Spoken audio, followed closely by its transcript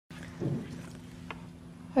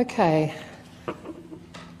Okay.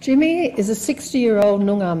 Jimmy is a 60-year-old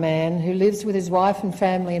Noongar man who lives with his wife and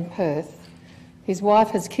family in Perth. His wife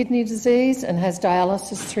has kidney disease and has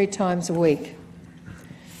dialysis 3 times a week.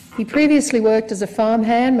 He previously worked as a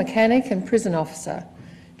farmhand, mechanic and prison officer.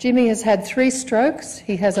 Jimmy has had 3 strokes,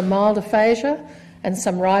 he has a mild aphasia and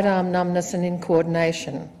some right arm numbness and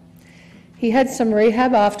incoordination. He had some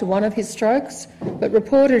rehab after one of his strokes, but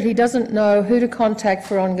reported he doesn't know who to contact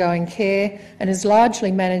for ongoing care and is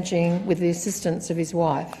largely managing with the assistance of his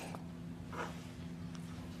wife.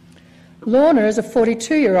 Lorna is a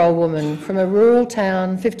 42-year-old woman from a rural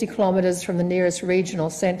town 50 kilometres from the nearest regional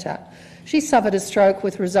centre. She suffered a stroke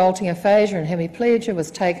with resulting aphasia and hemiplegia, was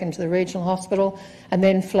taken to the regional hospital and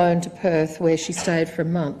then flown to Perth, where she stayed for a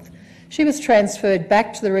month. She was transferred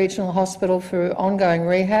back to the regional hospital for ongoing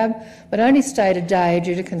rehab, but only stayed a day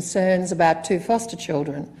due to concerns about 2 foster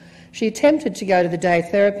children. She attempted to go to the day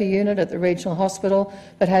therapy unit at the regional hospital,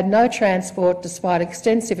 but had no transport despite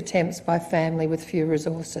extensive attempts by family with few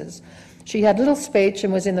resources. She had little speech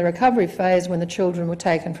and was in the recovery phase when the children were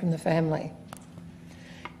taken from the family.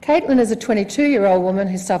 Caitlin is a 22-year-old woman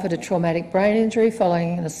who suffered a traumatic brain injury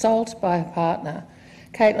following an assault by her partner.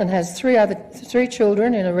 Caitlin has 3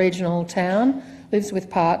 children in a regional town, lives with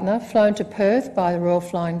partner, flown to Perth by the Royal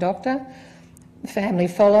Flying Doctor. The family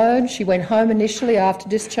followed. She went home initially after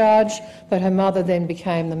discharge, but her mother then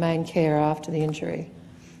became the main carer after the injury.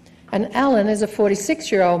 And Alan is a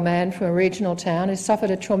 46-year-old man from a regional town who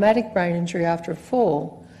suffered a traumatic brain injury after a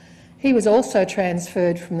fall. He was also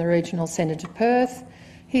transferred from the regional centre to Perth.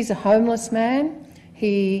 He's a homeless man.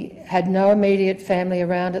 He had no immediate family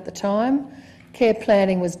around at the time. Care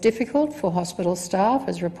planning was difficult for hospital staff,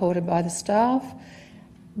 as reported by the staff,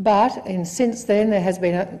 but since then there has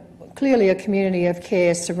been clearly a community of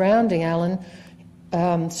care surrounding Alan,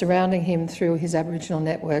 surrounding him through his Aboriginal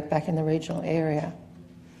network back in the regional area.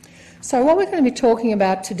 So what we're going to be talking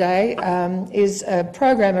about today is a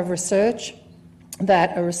program of research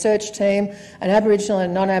that a research team, an Aboriginal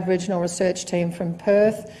and non-Aboriginal research team from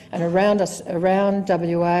Perth and around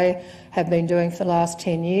WA have been doing for the last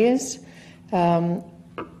 10 years. And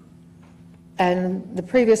the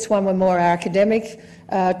previous one were more our academic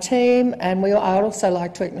team, and I'd also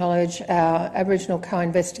like to acknowledge our Aboriginal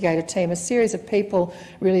co-investigator team, a series of people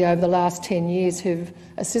really over the last 10 years who've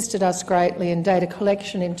assisted us greatly in data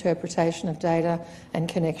collection, interpretation of data and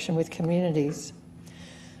connection with communities.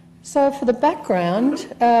 So for the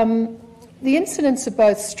background, the incidence of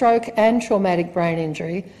both stroke and traumatic brain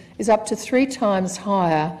injury is up to 3 times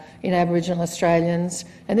higher in Aboriginal Australians,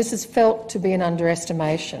 and this is felt to be an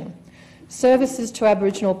underestimation. Services to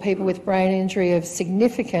Aboriginal people with brain injury have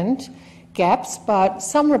significant gaps, but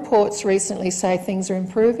some reports recently say things are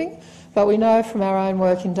improving, but we know from our own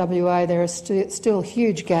work in WA there are still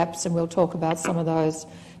huge gaps, and we'll talk about some of those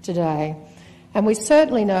today. And we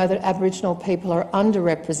certainly know that Aboriginal people are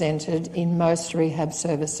underrepresented in most rehab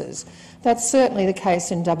services. That's certainly the case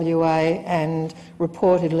in WA and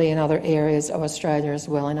reportedly in other areas of Australia as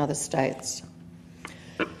well, in other states.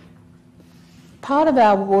 Part of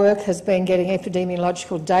our work has been getting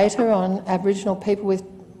epidemiological data on Aboriginal people with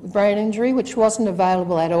brain injury, which wasn't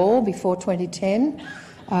available at all before 2010,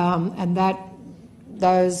 and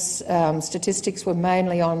those statistics were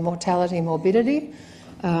mainly on mortality and morbidity.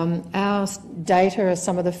 Our data are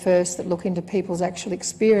some of the first that look into people's actual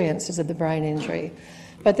experiences of the brain injury.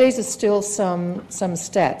 But these are still some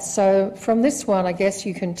stats. So from this one, I guess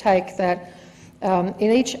you can take that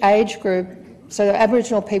in each age group, so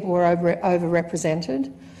Aboriginal people were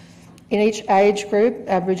overrepresented. In each age group,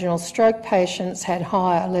 Aboriginal stroke patients had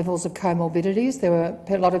higher levels of comorbidities. There were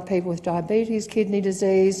a lot of people with diabetes, kidney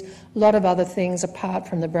disease, a lot of other things apart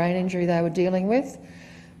from the brain injury they were dealing with.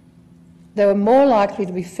 They were more likely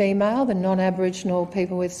to be female than non-Aboriginal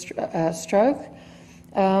people with stroke.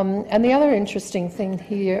 And the other interesting thing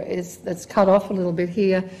here is, that's cut off a little bit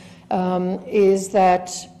here, is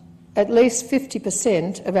that at least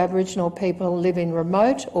 50% of Aboriginal people live in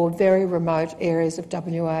remote or very remote areas of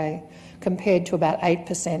WA, compared to about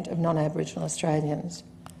 8% of non-Aboriginal Australians.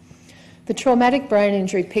 The traumatic brain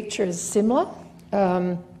injury picture is similar,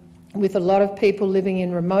 with a lot of people living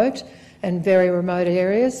in remote and very remote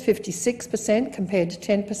areas, 56% compared to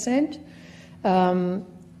 10%.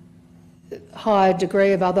 Higher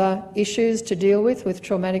degree of other issues to deal with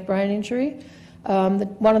traumatic brain injury.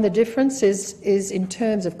 One of the differences is in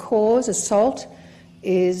terms of cause. Assault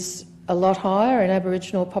is a lot higher in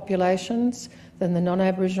Aboriginal populations than the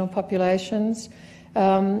non-Aboriginal populations.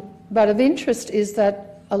 But of interest is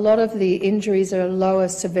that a lot of the injuries are lower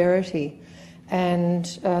severity, And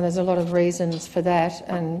there's a lot of reasons for that,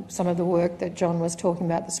 and some of the work that John was talking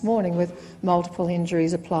about this morning with multiple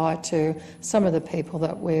injuries apply to some of the people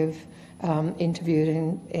that we've interviewed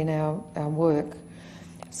in our work.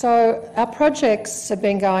 So our projects have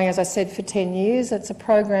been going, as I said, for 10 years. It's a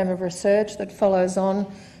program of research that follows on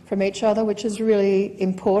from each other, which is really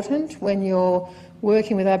important when you're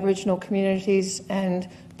working with Aboriginal communities and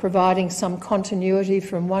providing some continuity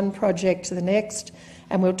from one project to the next.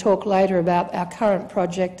 And we'll talk later about our current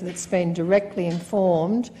project that's been directly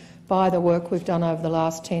informed by the work we've done over the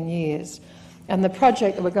last 10 years. And the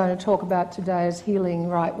project that we're going to talk about today is Healing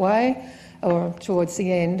Right Way, or towards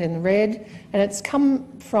the end in red. And it's come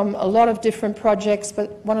from a lot of different projects,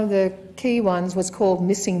 but one of the key ones was called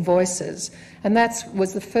Missing Voices. And that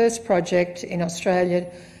was the first project in Australia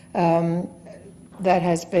that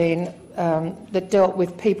has been that dealt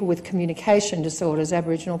with people with communication disorders,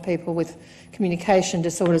 Aboriginal people with communication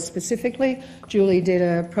disorders specifically. Juli did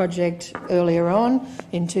a project earlier on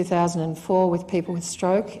in 2004 with people with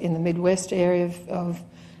stroke in the Midwest area of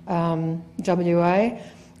WA.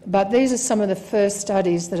 But these are some of the first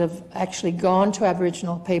studies that have actually gone to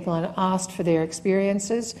Aboriginal people and asked for their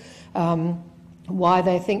experiences, why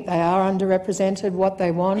they think they are underrepresented, what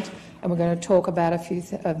they want, and we're going to talk about a few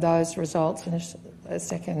of those results in a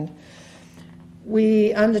second.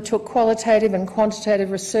 We undertook qualitative and quantitative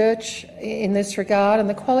research in this regard, and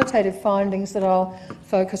the qualitative findings that I'll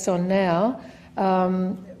focus on now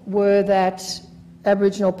were that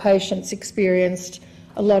Aboriginal patients experienced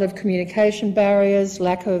a lot of communication barriers,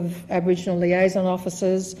 lack of Aboriginal liaison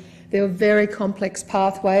officers. There were very complex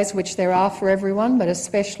pathways, which there are for everyone, but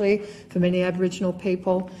especially for many Aboriginal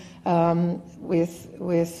people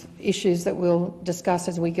with issues that we'll discuss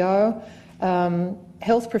as we go.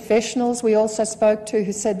 Health professionals we also spoke to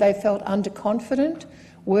who said they felt underconfident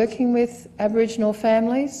working with Aboriginal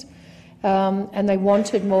families and they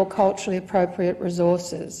wanted more culturally appropriate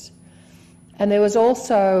resources. And there was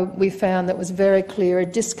also, we found that was very clear, a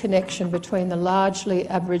disconnection between the largely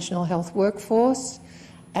Aboriginal health workforce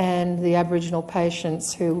and the Aboriginal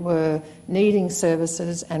patients who were needing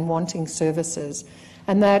services and wanting services.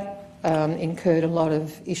 And that incurred a lot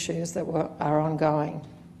of issues that are ongoing.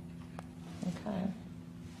 Okay. I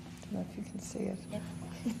don't know if you can see it. Yep.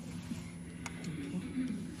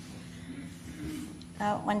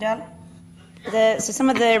 Wendell, so some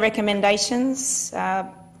of the recommendations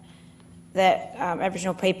that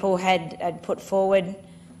Aboriginal people had put forward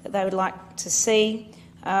that they would like to see.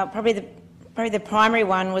 Probably the primary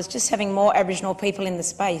one was just having more Aboriginal people in the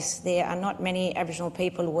space. There are not many Aboriginal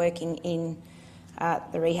people working in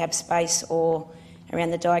the rehab space or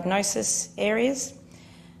around the diagnosis areas.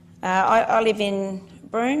 I live in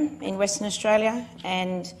Broome in Western Australia,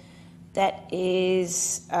 and that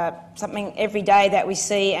is something every day that we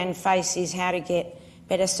see and face is how to get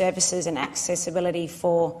better services and accessibility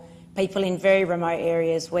for people in very remote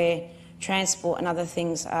areas where transport and other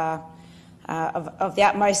things are of the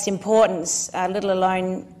utmost importance, let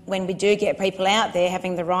alone when we do get people out there,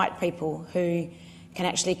 having the right people who can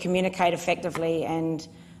actually communicate effectively and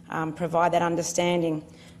provide that understanding.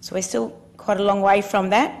 So we're still quite a long way from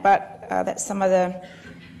that, but that's some of the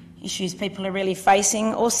issues people are really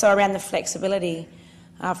facing. Also around the flexibility.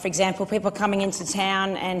 For example, people coming into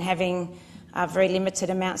town and having very limited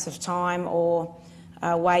amounts of time or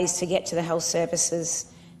ways to get to the health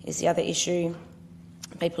services is the other issue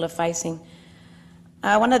people are facing.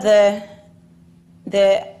 One of the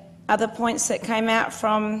other points that came out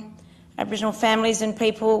from Aboriginal families and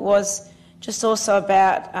people was just also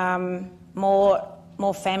about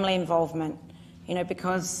more family involvement, you know,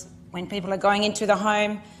 because when people are going into the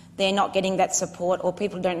home, they're not getting that support or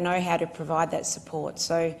people don't know how to provide that support.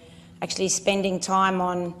 So actually spending time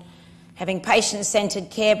on having patient-centred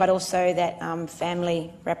care, but also that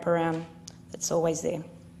family wraparound that's always there.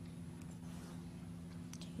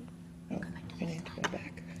 Oh, we need to go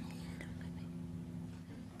back.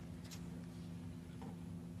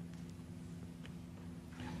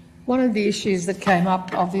 One of the issues that came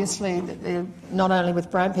up, obviously, not only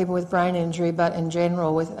with people with brain injury, but in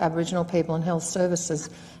general with Aboriginal people and health services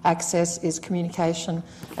access, is communication.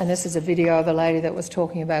 And this is a video of a lady that was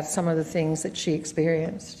talking about some of the things that she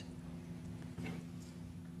experienced.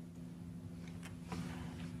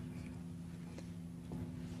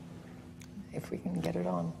 If we can get it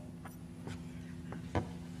on.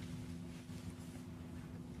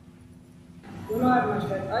 When I had my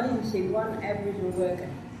stroke, I didn't see one Aboriginal worker.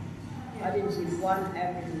 I didn't see one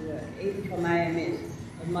Aboriginal worker, even from AMS.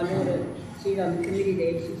 And my daughter, she's on the committee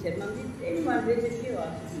there, she said, Mum, did anyone visit you?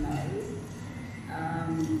 I said,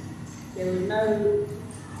 no. There was no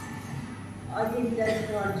I think that's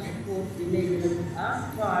the kind of support you need. And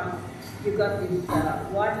after time, you've got this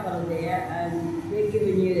white fellow there, and they're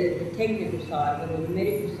giving you the technical side of it, or the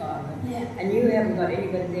medical side of it, and you haven't got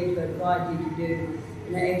anybody there to advise you to do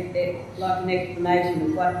like an explanation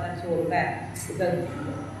of what that's all about. Because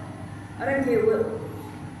I don't care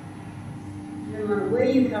no matter where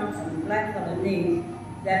you come from, black fella needs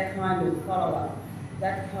that kind of follow-up,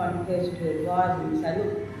 that kind of person to advise them and say,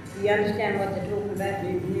 look, do you understand what they're talking about?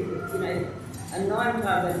 You know, and 9 times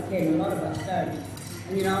out of 10, a lot of us don't.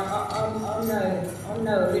 And you know, I'm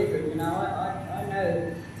no illiterate. You know, I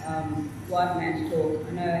know white man's talk.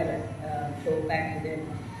 I know how to talk back to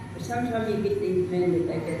them. But sometimes you get these men that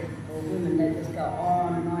they get, or women, they just go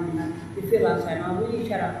on and on. You know, you feel like saying, "Oh, will you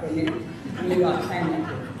shut up for a minute?" And you're like saying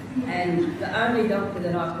that. And the only doctor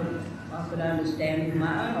that I could understand was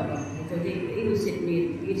my own doctor, because he was sitting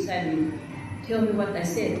there, he'd say to me, "Tell me what they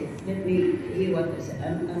said, let me hear what they said,"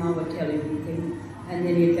 and I would tell him everything, and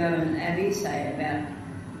then he'd go and have his say about,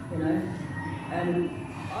 you know, and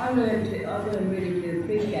I learned really to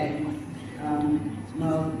appreciate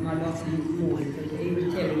my doctor more, because he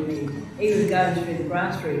was telling me, he was going through the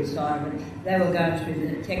grassroots side of it, they were going through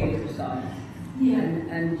the technical side,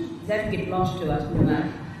 and that get lost to us, you know,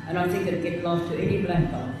 and I think it'll get lost to any black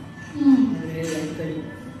fellow, because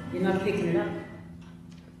you're not picking it up.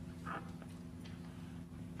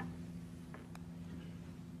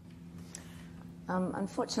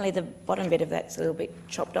 Unfortunately, the bottom bit of that's a little bit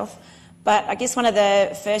chopped off. But I guess one of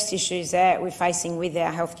the first issues that we're facing with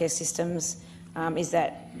our healthcare systems is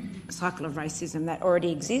that cycle of racism that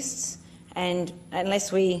already exists. And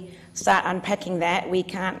unless we start unpacking that, we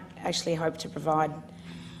can't actually hope to provide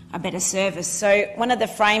a better service. So one of the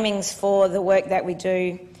framings for the work that we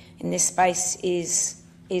do in this space is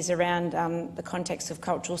around the context of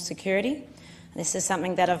cultural security. And this is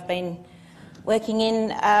something that I've been working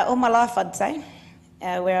in all my life, I'd say,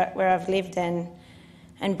 where I've lived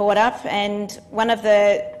and brought up. And one of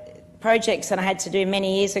the projects that I had to do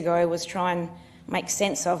many years ago was try and make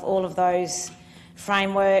sense of all of those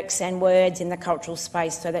frameworks and words in the cultural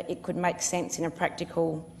space so that it could make sense in a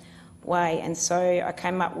practical way. And so I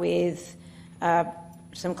came up with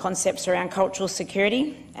some concepts around cultural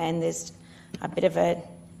security, and there's a bit of a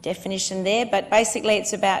definition there, but basically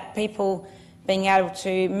it's about people being able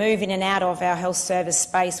to move in and out of our health service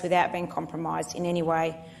space without being compromised in any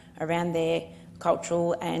way around their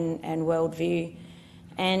cultural and worldview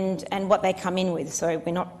and what they come in with, so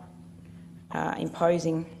we're not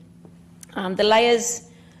imposing. The layers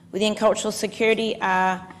within cultural security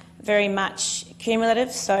are very much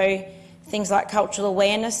cumulative, so things like cultural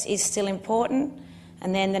awareness is still important,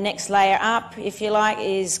 and then the next layer up, if you like,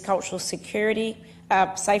 is cultural safety,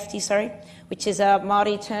 which is a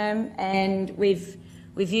Māori term, and we've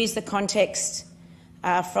used the context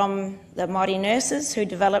from the Māori nurses who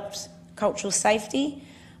developed cultural safety,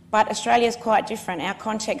 but Australia is quite different. Our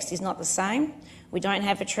context is not the same. We don't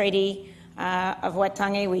have a treaty of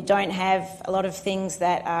Waitangi, we don't have a lot of things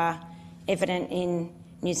that are evident in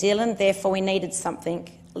New Zealand, therefore we needed something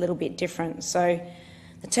a little bit different. So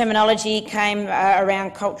the terminology came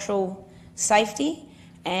around cultural safety,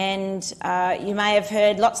 and you may have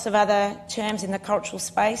heard lots of other terms in the cultural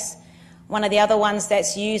space. One of the other ones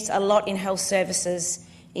that's used a lot in health services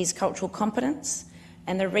is cultural competence,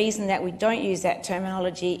 and the reason that we don't use that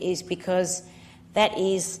terminology is because that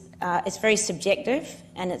is it's very subjective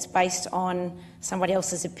and it's based on somebody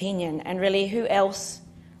else's opinion, and really who else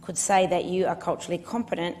could say that you are culturally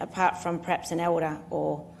competent apart from perhaps an elder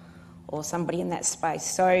or somebody in that space.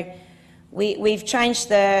 So we've changed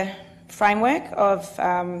the framework of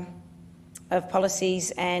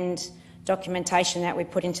policies and documentation that we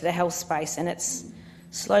put into the health space, and it's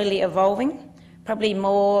slowly evolving, probably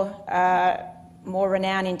more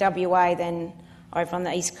renowned in WA than over on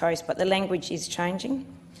the East Coast, but the language is changing.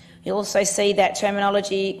 You'll also see that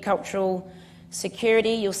terminology, cultural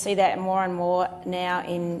security, you'll see that more and more now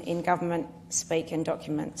in government speak and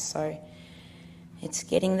documents, so it's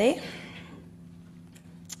getting there.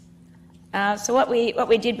 So what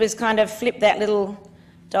we did was kind of flip that little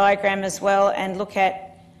diagram as well and look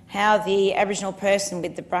at how the Aboriginal person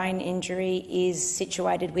with the brain injury is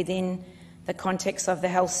situated within the context of the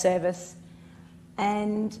health service,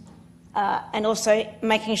 and also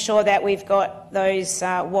making sure that we've got those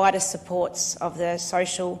wider supports of the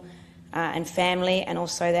social and family, and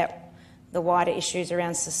also that the wider issues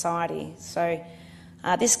around society. So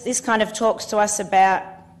this kind of talks to us about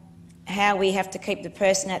how we have to keep the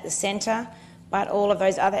person at the centre, but all of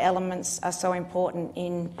those other elements are so important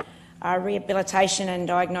in rehabilitation and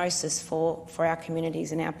diagnosis for our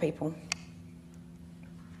communities and our people.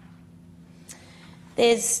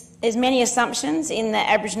 There's many assumptions in the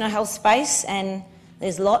Aboriginal health space, and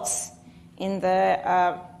there's lots in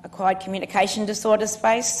the acquired communication disorder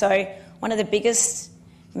space. So one of the biggest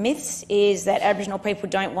myths is that Aboriginal people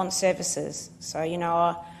don't want services. So, you know,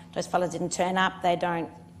 oh, those fellas didn't turn up, they don't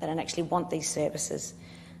actually want these services.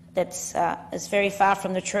 That's it's very far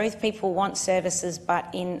from the truth. People want services, but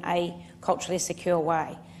in a culturally secure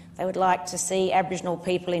way. They would like to see Aboriginal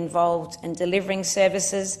people involved in delivering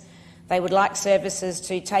services. They would like services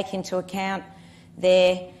to take into account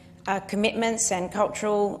their commitments and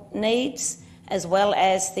cultural needs, as well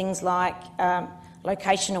as things like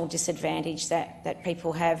locational disadvantage that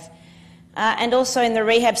people have. And also in the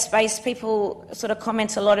rehab space, people sort of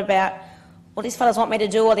comment a lot about, well, these fellas want me to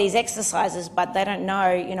do all these exercises, but they don't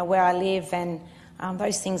know, you know, where I live, and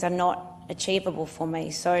those things are not achievable for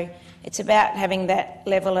me. So it's about having that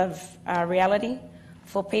level of reality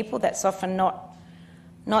for people that's often not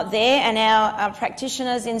there, and our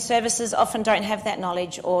practitioners in services often don't have that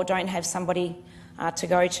knowledge, or don't have somebody to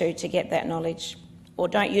go to get that knowledge, or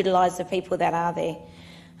don't utilise the people that are there.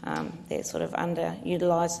 They're sort of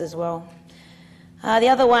underutilised as well. The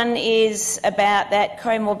other one is about that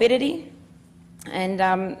comorbidity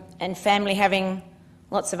and family having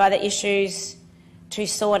lots of other issues to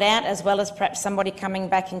sort out, as well as perhaps somebody coming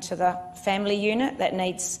back into the family unit that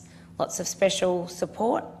needs lots of special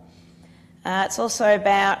support. It's also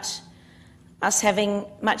about us having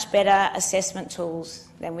much better assessment tools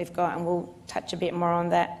than we've got, and we'll touch a bit more on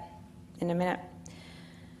that in a minute.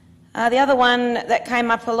 The other one that came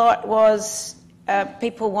up a lot was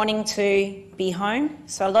people wanting to be home.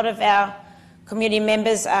 So a lot of our community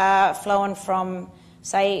members are flown from,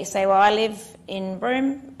 say where I live in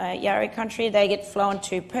Broome, Yarra country, they get flown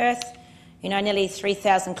to Perth, you know, nearly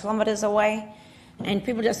 3,000 kilometres away, and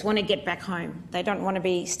people just want to get back home. They don't want to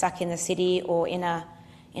be stuck in the city or in a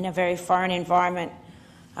very foreign environment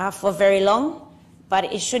for very long.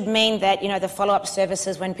 But it should mean that, you know, the follow-up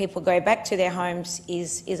services when people go back to their homes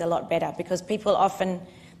is a lot better, because people often,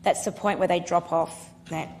 that's the point where they drop off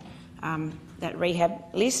that rehab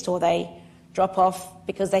list, or they drop off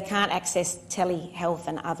because they can't access telehealth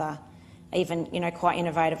and other, even, you know, quite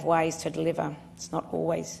innovative ways to deliver. It's not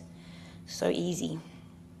always so easy.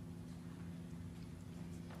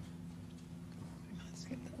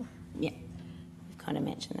 Yeah, we've kind of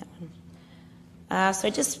mentioned that one. So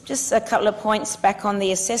just a couple of points back on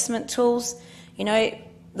the assessment tools. You know,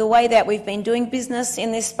 the way that we've been doing business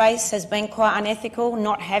in this space has been quite unethical,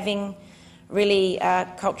 not having really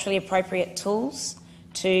culturally appropriate tools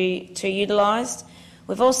to utilise.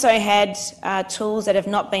 We've also had tools that have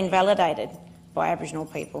not been validated by Aboriginal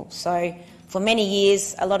people. So for many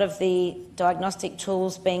years, a lot of the diagnostic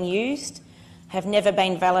tools being used have never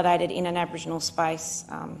been validated in an Aboriginal space.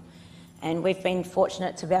 And we've been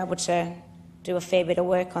fortunate to be able to do a fair bit of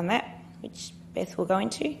work on that, which Beth will go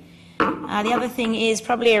into. The other thing is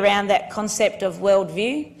probably around that concept of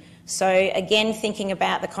worldview. So again, thinking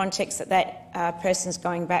about the context that that person's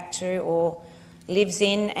going back to or lives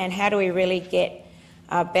in, and how do we really get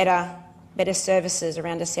better services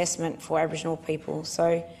around assessment for Aboriginal people.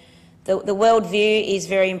 So the worldview is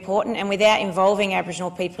very important, and without involving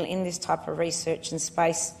Aboriginal people in this type of research and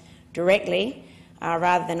space directly,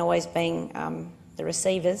 rather than always being the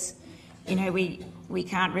receivers, you know, we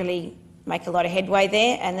can't really make a lot of headway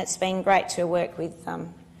there, and it's been great to work with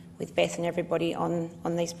Beth and everybody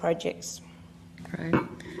on these projects. Great.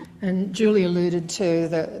 And Juli alluded to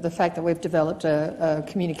the fact that we've developed a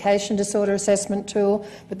communication disorder assessment tool,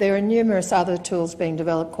 but there are numerous other tools being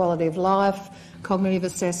developed, quality of life, cognitive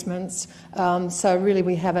assessments. So really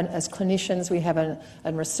we have, as clinicians, we have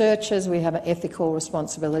and researchers, we have an ethical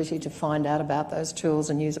responsibility to find out about those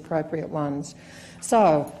tools and use appropriate ones.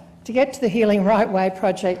 So to get to the Healing Right Way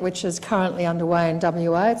project, which is currently underway in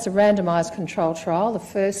WA, it's a randomised control trial, the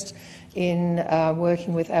first in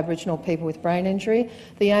working with Aboriginal people with brain injury.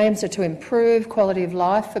 The aims are to improve quality of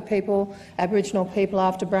life for people, Aboriginal people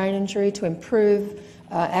after brain injury, to improve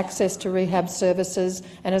access to rehab services,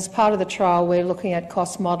 and as part of the trial we're looking at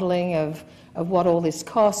cost modelling of what all this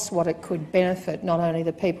costs, what it could benefit not only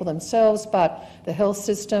the people themselves but the health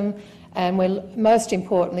system, and we're most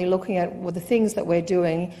importantly looking at the things that we're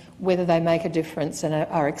doing, whether they make a difference and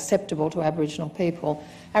are acceptable to Aboriginal people.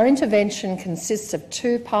 Our intervention consists of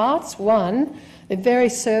two parts. One, they're very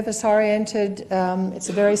service-oriented, it's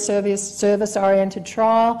a very service-oriented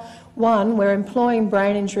trial. One, we're employing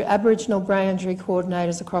Aboriginal brain injury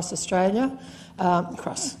coordinators across Australia,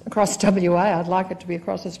 across WA, I'd like it to be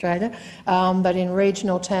across Australia, but in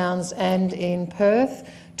regional towns and in Perth,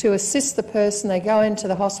 to assist the person. They go into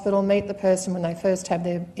the hospital, meet the person when they first have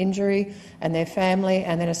their injury and their family,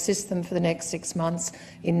 and then assist them for the next 6 months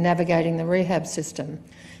in navigating the rehab system.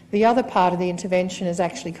 The other part of the intervention is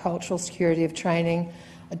actually cultural security of training,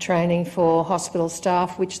 a training for hospital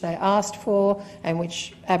staff, which they asked for and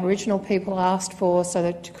which Aboriginal people asked for, so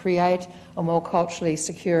that to create a more culturally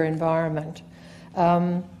secure environment.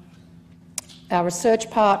 Our research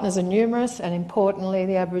partners are numerous, and importantly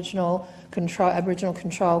the Aboriginal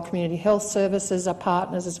Control Community Health Services are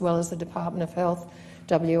partners, as well as the Department of Health,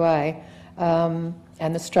 WA, and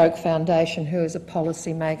the Stroke Foundation, who is a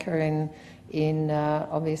policy maker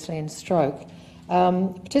obviously in stroke.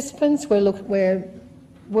 Participants, we're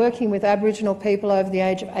working with Aboriginal people over the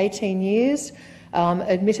age of 18 years,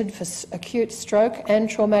 admitted for acute stroke and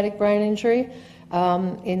traumatic brain injury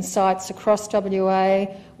in sites across WA.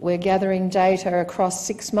 We're gathering data across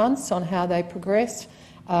 6 months on how they progress,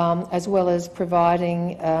 as well as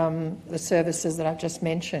providing the services that I've just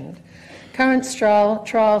mentioned. Current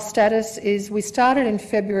trial status is we started in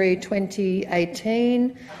February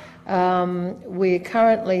 2018. We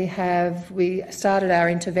started our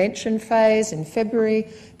intervention phase in February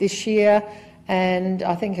this year, and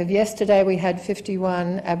I think of yesterday we had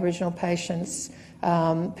 51 Aboriginal participants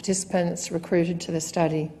recruited to the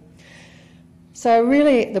study. So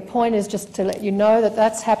really the point is just to let you know that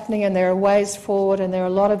that's happening, and there are ways forward, and there are a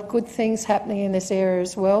lot of good things happening in this area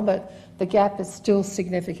as well, but the gap is still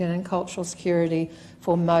significant, and cultural security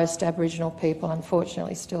for most Aboriginal people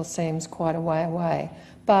unfortunately still seems quite a way away.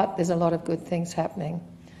 But there's a lot of good things happening.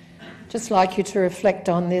 Just like you to reflect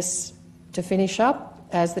on this to finish up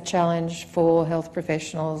as the challenge for health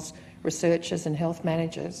professionals, researchers and health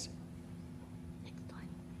managers. Next slide.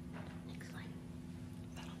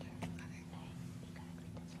 That'll do.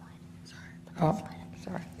 Oh,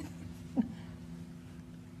 sorry.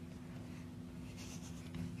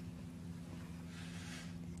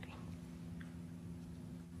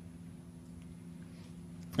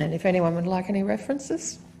 And if anyone would like any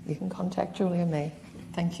references, you can contact Juli or me.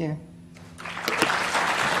 Thank you.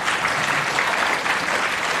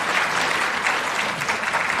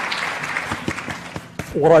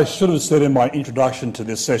 What I should have said in my introduction to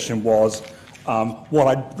this session was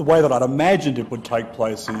the way that I'd imagined it would take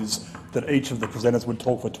place is that each of the presenters would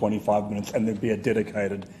talk for 25 minutes and there'd be a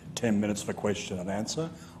dedicated 10 minutes for question and answer.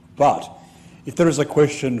 But if there is a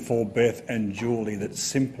question for Beth and Juli that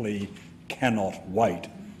simply cannot wait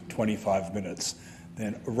 25 minutes,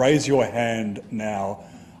 then raise your hand now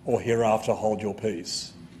or hereafter hold your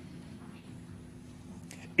peace.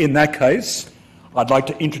 In that case, I'd like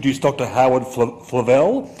to introduce Dr. Howard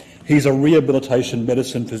Flavell. He's a rehabilitation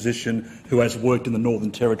medicine physician who has worked in the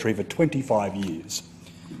Northern Territory for 25 years.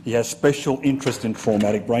 He has special interest in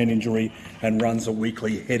traumatic brain injury and runs a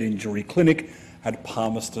weekly head injury clinic at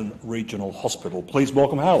Palmerston Regional Hospital. Please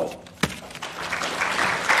welcome Howard.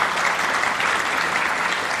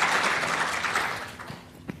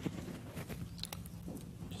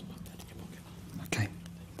 Okay.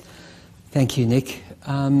 Thank you, Nick.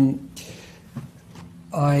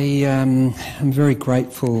 I am very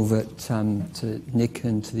grateful that to Nick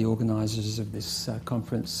and to the organisers of this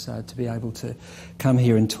conference to be able to come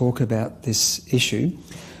here and talk about this issue.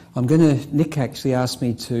 Nick actually asked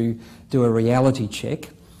me to do a reality check,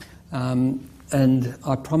 and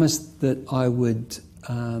I promised that I would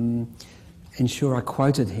ensure I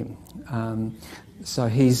quoted him. So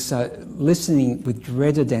he's listening with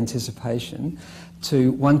dreaded anticipation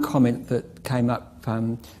to one comment that came up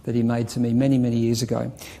that he made to me many, many years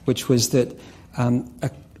ago, which was that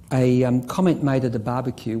a comment made at a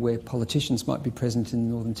barbecue where politicians might be present in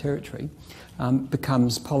the Northern Territory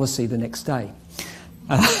becomes policy the next day.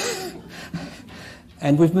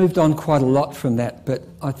 And we've moved on quite a lot from that, but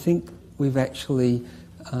I think we've actually,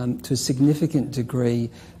 to a significant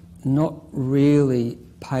degree, not really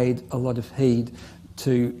paid a lot of heed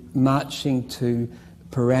to marching to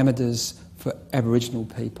parameters for Aboriginal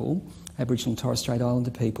people, Aboriginal Torres Strait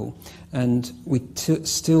Islander people, and we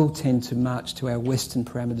still tend to march to our Western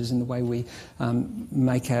parameters in the way we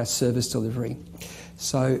make our service delivery.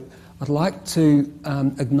 So I'd like to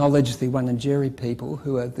acknowledge the Wurundjeri people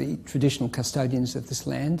who are the traditional custodians of this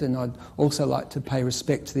land, and I'd also like to pay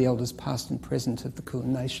respect to the elders past and present of the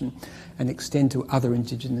Kulin Nation and extend to other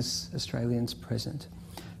Indigenous Australians present.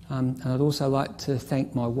 And I'd also like to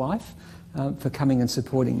thank my wife for coming and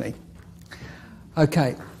supporting me.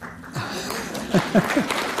 Okay.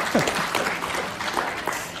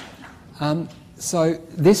 So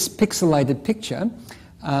this pixelated picture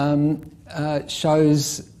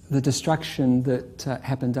shows the destruction that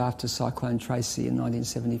happened after Cyclone Tracy in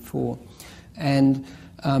 1974. And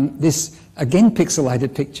this again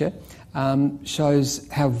pixelated picture, shows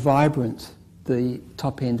how vibrant the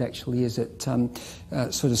top end actually is. It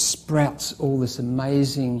sort of sprouts all this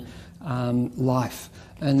amazing life.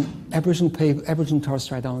 And Aboriginal and Torres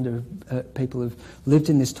Strait Islander people have lived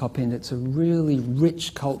in this top end. It's a really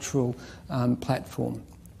rich cultural platform.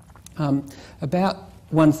 About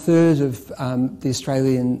 1/3 of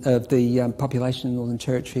the population in the Northern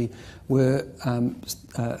Territory were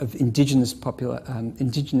of Indigenous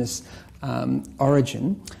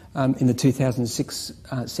origin in the 2006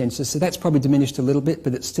 census. So that's probably diminished a little bit,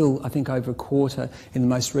 but it's still, I think, over a quarter in the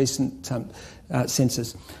most recent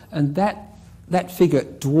census. And that figure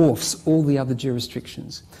dwarfs all the other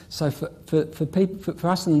jurisdictions. So for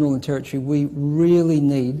us in the Northern Territory, we really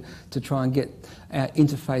need to try and get our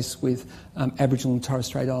interface with Aboriginal and Torres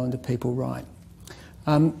Strait Islander people right.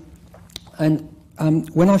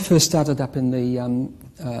 When I first started up in the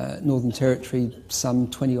Northern Territory some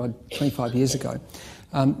 25 years ago,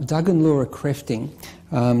 Doug and Laura Crefting,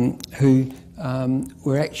 who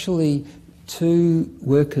were actually two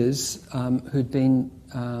workers who'd been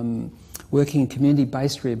working in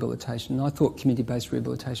community-based rehabilitation. And I thought community-based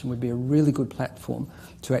rehabilitation would be a really good platform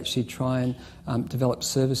to actually try and develop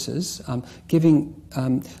services, giving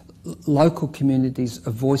local communities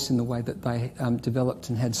a voice in the way that they developed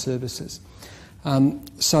and had services.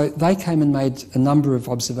 So they came and made a number of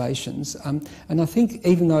observations, and I think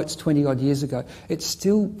even though it's 20 odd years ago, it's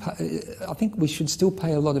still, I think we should still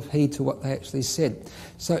pay a lot of heed to what they actually said.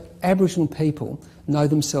 So Aboriginal people know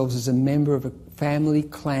themselves as a member of a family,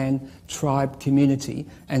 clan, tribe, community,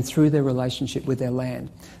 and through their relationship with their land.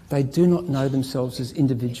 They do not know themselves as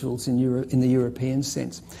individuals in the European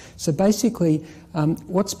sense. So basically,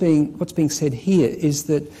 what's being said here is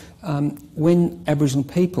that when Aboriginal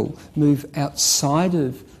people move outside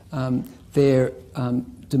of their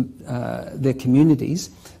communities,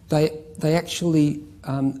 they actually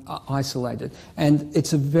are isolated, and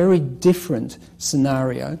it's a very different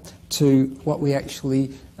scenario to what we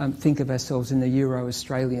actually think of ourselves in the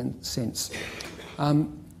Euro-Australian sense.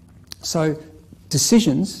 So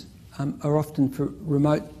decisions are often for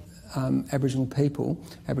remote Aboriginal people,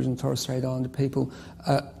 Aboriginal Torres Strait Islander people,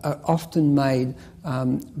 are often made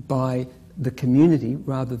by the community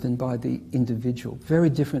rather than by the individual. Very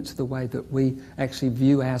different to the way that we actually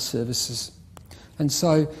view our services. And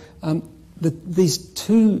so these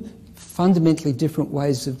two fundamentally different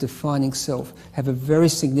ways of defining self have a very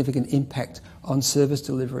significant impact on service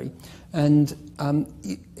delivery. And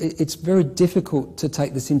it's very difficult to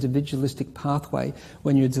take this individualistic pathway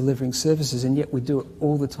when you're delivering services, and yet we do it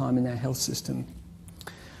all the time in our health system.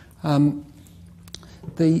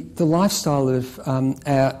 The lifestyle of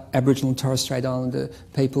our Aboriginal and Torres Strait Islander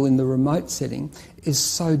people in the remote setting is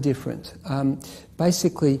so different.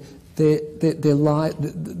 Basically,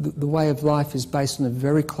 the way of life is based on a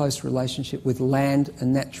very close relationship with land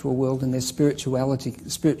and natural world and their spirituality,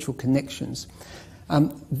 spiritual connections.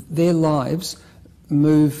 Their lives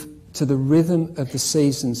move to the rhythm of the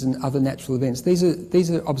seasons and other natural events. These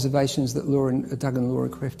are observations that Doug and Laura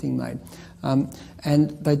Crefting made. And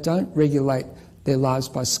they don't regulate their lives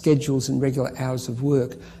by schedules and regular hours of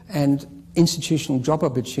work. And institutional job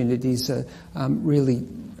opportunities are really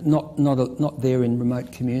not there in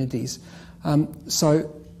remote communities. So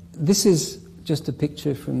this is just a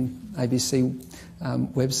picture from ABC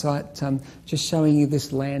website, just showing you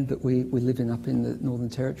this land that we live in up in the Northern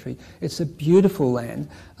Territory. It's a beautiful land,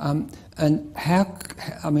 and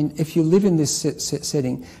if you live in this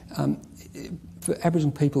setting, for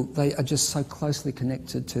Aboriginal people, they are just so closely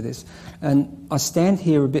connected to this. And I stand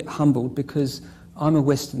here a bit humbled because I'm a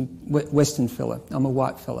Western fella, I'm a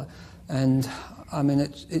white fella, and I mean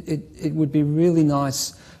it would be really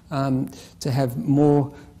nice to have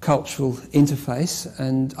more cultural interface,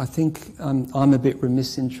 and I think I'm a bit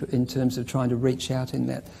remiss in terms of trying to reach out in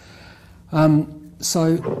that.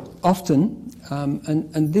 So often,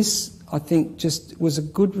 and this I think just was a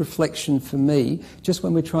good reflection for me, just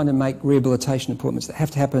when we're trying to make rehabilitation appointments that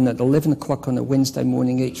have to happen at 11 o'clock on a Wednesday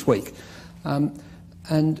morning each week.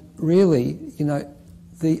 And really, you know,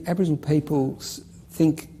 the Aboriginal people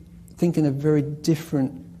think in a very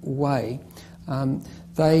different way.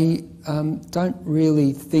 They don't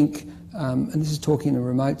really think, and this is talking in a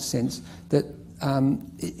remote sense, that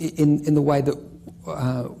in the way that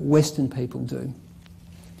Western people do.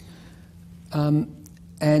 And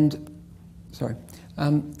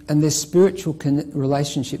their spiritual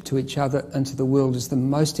relationship to each other and to the world is the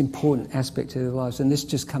most important aspect of their lives. And this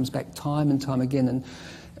just comes back time and time again. And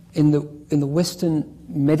in the Western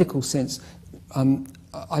medical sense,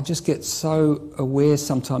 I just get so aware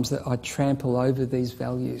sometimes that I trample over these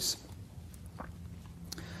values.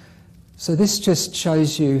 So this just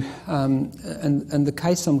shows you, and the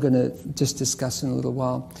case I'm going to just discuss in a little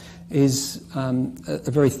while is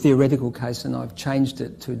a very theoretical case, and I've changed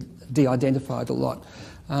it to de-identify it a lot.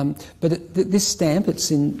 But this stamp, it's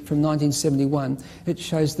from 1971, it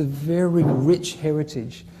shows the very rich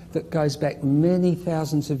heritage that goes back many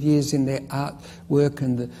thousands of years in their artwork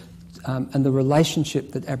and the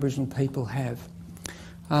relationship that Aboriginal people have.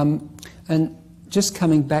 And just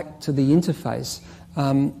coming back to the interface,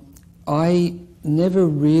 I never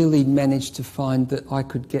really managed to find that I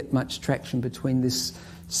could get much traction between this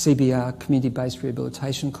CBR, community-based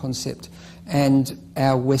rehabilitation concept, and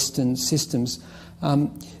our Western systems.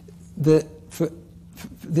 There's,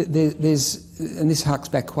 and this harks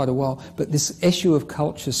back quite a while, but this issue of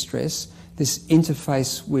culture stress, this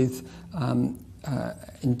interface with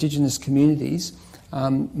Indigenous communities,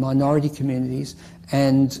 minority communities,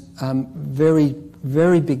 and very,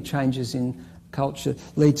 very big changes in culture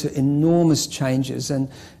lead to enormous changes, and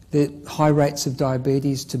the high rates of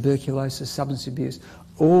diabetes, tuberculosis, substance abuse,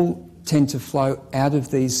 all tend to flow out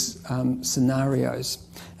of these scenarios.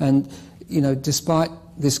 And, you know, despite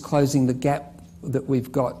this closing the gap that we've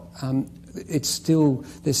got, there's still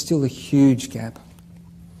a huge gap.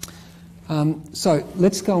 So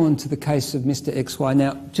let's go on to the case of Mr. XY.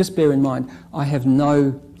 Now, just bear in mind, I have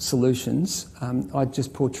no solutions. I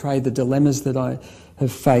just portray the dilemmas that I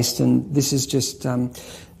have faced, and this is just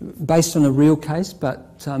based on a real case,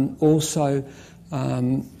 but also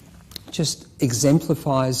just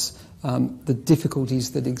exemplifies the difficulties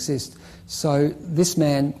that exist. So this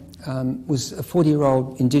man was a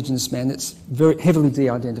 40-year-old Indigenous man. It's very heavily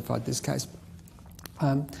de-identified, this case.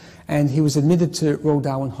 And he was admitted to Royal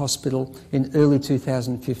Darwin Hospital in early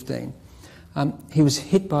 2015. He was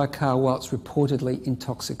hit by a car whilst reportedly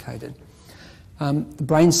intoxicated. The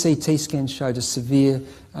brain CT scan showed a severe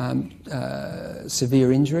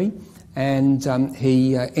injury, and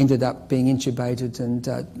he ended up being intubated and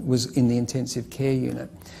was in the intensive care unit.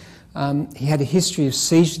 He had a history of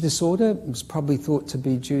seizure disorder. It was probably thought to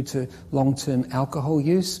be due to long-term alcohol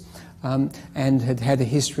use, and had had a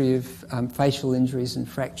history of facial injuries and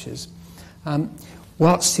fractures.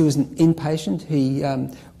 Whilst he was an inpatient, he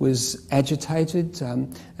was agitated,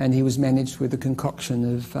 and he was managed with a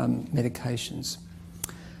concoction of medications.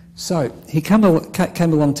 So he came along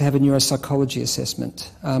to have a neuropsychology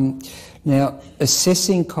assessment. Now,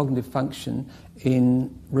 assessing cognitive function in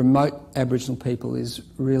remote Aboriginal people is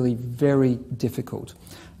really very difficult,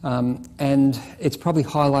 and it's probably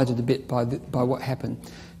highlighted a bit by what happened.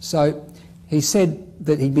 So he said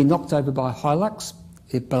that he'd been knocked over by a Hilux,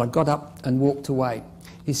 but I got up and walked away.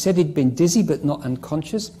 He said he'd been dizzy but not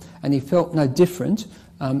unconscious, and he felt no different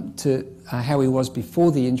to how he was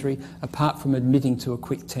before the injury, apart from admitting to a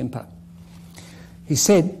quick temper. He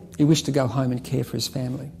said he wished to go home and care for his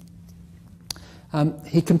family.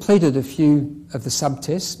 He completed a few of the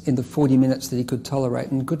sub-tests in the 40 minutes that he could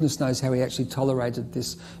tolerate, and goodness knows how he actually tolerated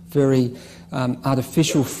this very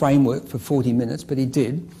artificial framework for 40 minutes, but he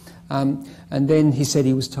did. And then he said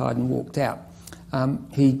he was tired and walked out.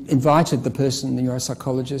 He invited the person, the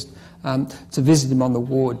neuropsychologist, to visit him on the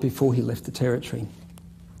ward before he left the territory.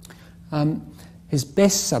 His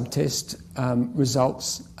best subtest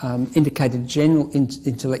results indicated general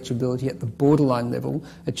intellectuality at the borderline level,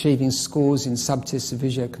 achieving scores in subtests of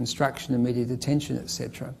visuoconstruction, immediate attention,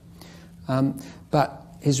 etc. But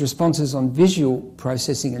his responses on visual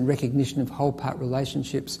processing and recognition of whole-part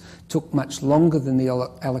relationships took much longer than the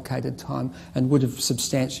allocated time and would have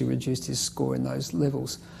substantially reduced his score in those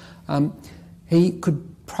levels. He could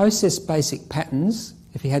process basic patterns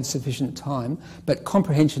if he had sufficient time, but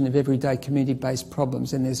comprehension of everyday community-based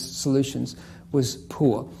problems and their solutions was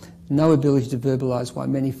poor. No ability to verbalise why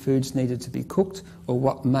many foods needed to be cooked or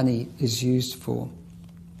what money is used for.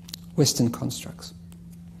 Western constructs.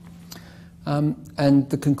 And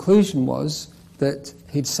the conclusion was that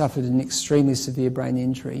he'd suffered an extremely severe brain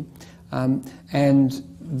injury, and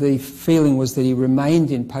the feeling was that he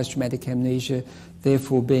remained in post-traumatic amnesia,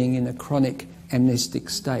 therefore being in a chronic amnestic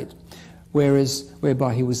state,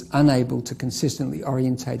 whereby he was unable to consistently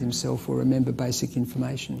orientate himself or remember basic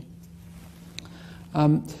information.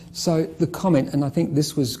 So the comment, and I think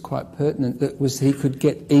this was quite pertinent, that was he could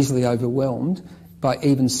get easily overwhelmed by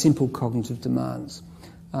even simple cognitive demands.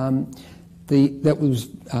 That was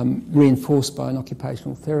reinforced by an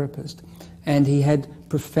occupational therapist, and he had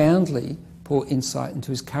profoundly poor insight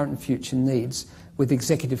into his current and future needs, with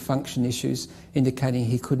executive function issues indicating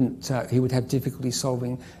he would have difficulty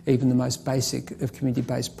solving even the most basic of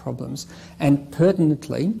community-based problems. And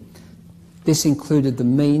pertinently, this included the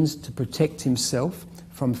means to protect himself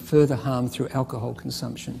from further harm through alcohol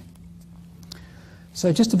consumption.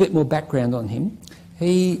 So just a bit more background on him.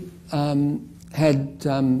 He I've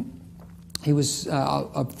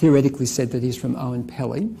theoretically said that he's from Owen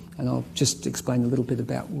Pelly, and I'll just explain a little bit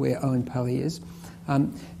about where Owen Pelly is.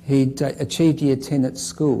 He'd achieved year 10 at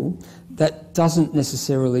school. That doesn't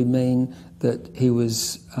necessarily mean that he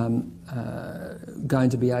was going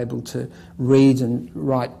to be able to read and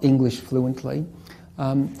write English fluently.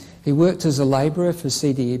 He worked as a labourer for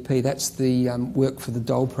CDEP, that's the work for the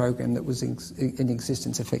dole program that was in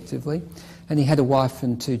existence effectively, and he had a wife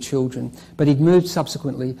and 2 children, but he'd moved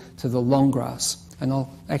subsequently to the long grass, and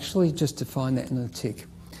I'll actually just define that in a tick.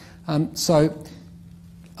 Owen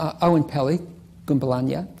Pelly,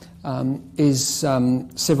 Gumbalanya, is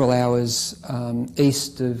several hours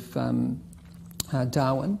east of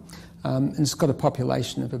Darwin, and it's got a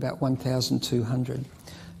population of about 1,200.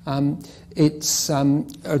 It's a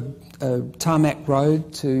tarmac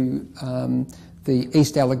road to the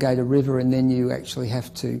East Alligator River, and then you actually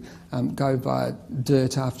have to go via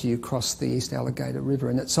dirt after you cross the East Alligator River,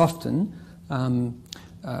 and it's often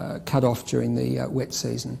cut off during the wet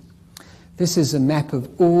season. This is a map of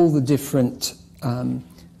all the different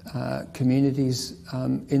communities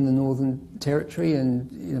in the Northern Territory,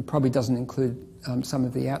 and probably doesn't include some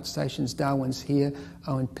of the outstations. Darwin's here,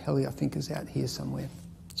 Owen Pelly I think is out here somewhere.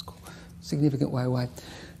 It's a significant way away.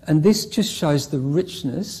 And this just shows the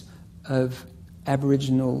richness of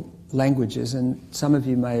Aboriginal languages, and some of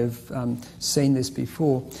you may have seen this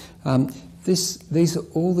before. These are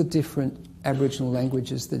all the different Aboriginal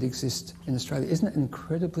languages that exist in Australia. Isn't it an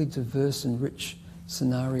incredibly diverse and rich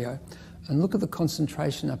scenario? And look at the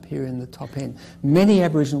concentration up here in the top end. Many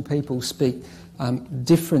Aboriginal people speak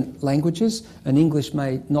different languages, and English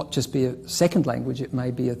may not just be a second language, it may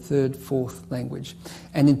be a third, fourth language.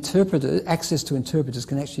 And access to interpreters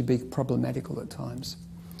can actually be problematical at times.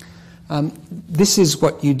 This is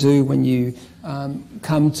what you do when you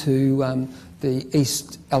come to the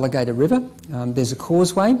East Alligator River. There's a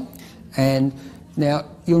causeway, and now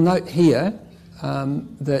you'll note here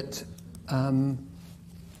that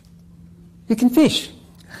you can fish.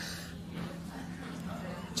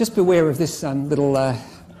 Just beware of this little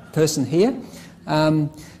person here, and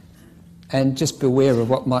just beware of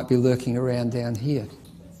what might be lurking around down here.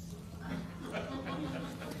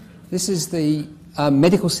 This is the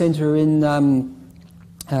medical centre in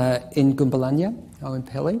Gumbalanya, Owen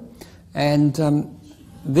Pelly, and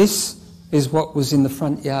this is what was in the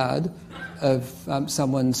front yard of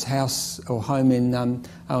someone's house or home in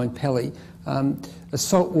Owen Pelly. A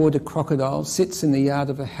saltwater crocodile sits in the yard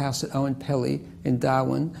of a house at Owen Pelly in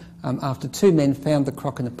Darwin after 2 men found the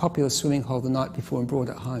croc in a popular swimming hole the night before and brought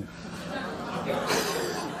it home.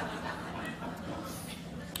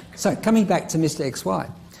 So, coming back to Mr. XY.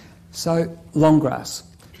 So, long grass.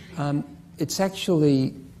 It's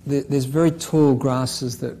actually, there's very tall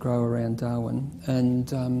grasses that grow around Darwin,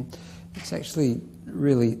 and it's actually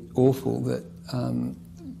really awful that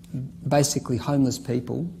basically homeless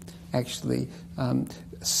people actually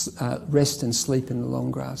rest and sleep in the long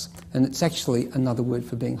grass. And it's actually another word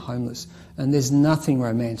for being homeless. And there's nothing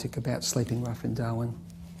romantic about sleeping rough in Darwin.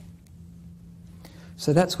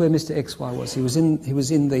 So that's where Mr. XY was. He was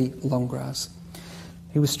in the long grass.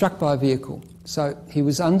 He was struck by a vehicle. So he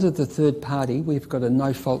was under the third party. We've got a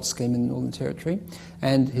no-fault scheme in the Northern Territory,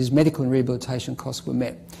 and his medical and rehabilitation costs were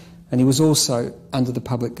met. And he was also under the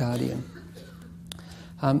public guardian.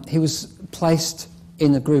 He was placed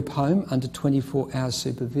in a group home under 24-hour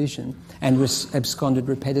supervision and absconded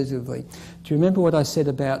repetitively. Do you remember what I said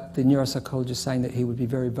about the neuropsychologist saying that he would be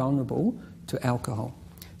very vulnerable to alcohol?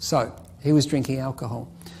 So he was drinking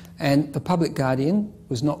alcohol, and the public guardian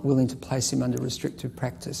was not willing to place him under restrictive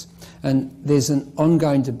practice. And there's an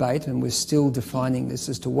ongoing debate, and we're still defining this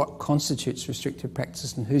as to what constitutes restrictive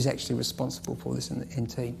practice and who's actually responsible for this in the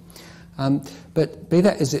NT. But be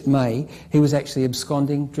that as it may, he was actually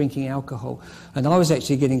absconding, drinking alcohol. And I was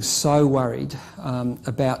actually getting so worried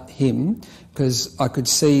about him, because I could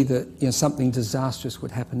see that something disastrous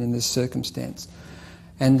would happen in this circumstance.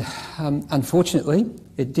 And unfortunately,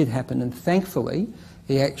 it did happen, and thankfully,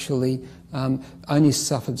 he actually only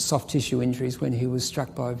suffered soft tissue injuries when he was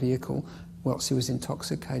struck by a vehicle whilst he was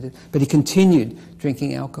intoxicated. But he continued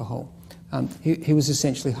drinking alcohol. He was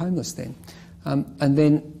essentially homeless then. And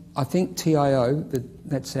then I think TIO,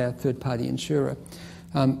 that's our third-party insurer,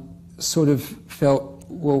 sort of felt,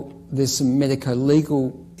 well, there's some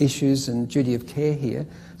medico-legal issues and duty of care here,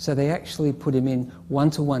 so they actually put him in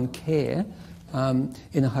one-to-one care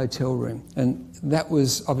in a hotel room. And that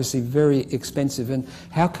was obviously very expensive. And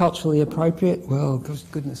how culturally appropriate? Well,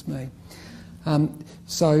 goodness me.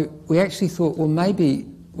 So we actually thought, well, maybe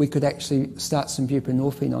we could actually start some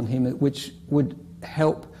buprenorphine on him, which would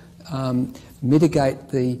help mitigate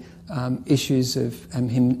the issues of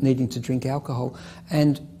him needing to drink alcohol.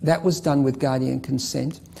 And that was done with guardian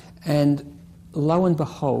consent. And lo and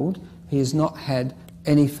behold, he has not had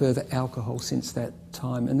any further alcohol since that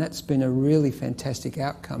time. And that's been a really fantastic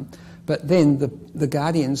outcome. But then the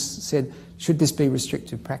guardians said, should this be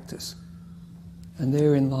restrictive practice? And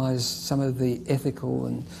therein lies some of the ethical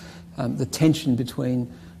and the tension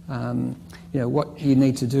between what you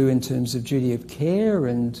need to do in terms of duty of care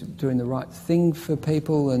and doing the right thing for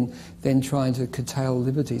people and then trying to curtail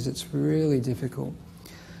liberties. It's really difficult.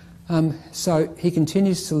 So he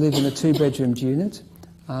continues to live in a 2-bedroomed unit,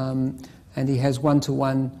 and he has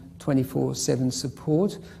one-to-one 24/7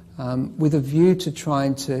 support with a view to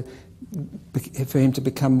trying for him to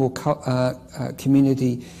become more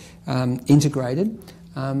community integrated.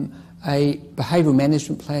 A behavioural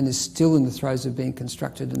management plan is still in the throes of being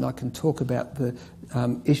constructed, and I can talk about the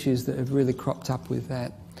issues that have really cropped up with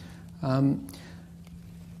that.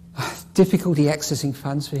 Difficulty accessing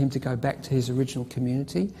funds for him to go back to his original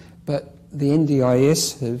community, but the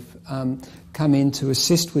NDIS have come in to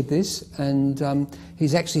assist with this, and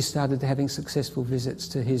he's actually started having successful visits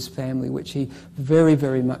to his family, which he very,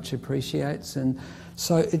 very much appreciates, and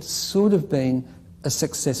so it's sort of been a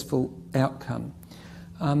successful outcome.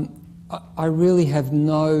 I really have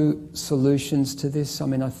no solutions to this. I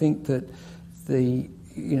mean, I think that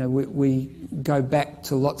we go back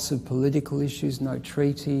to lots of political issues, no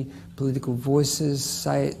treaty, political voices,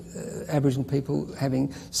 Aboriginal people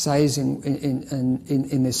having says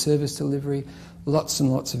in their service delivery, lots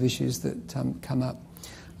and lots of issues that come up.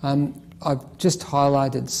 I've just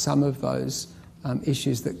highlighted some of those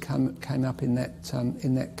issues that came up in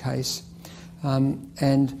that case,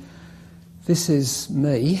 and this is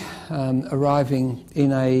me arriving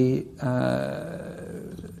in a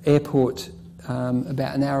airport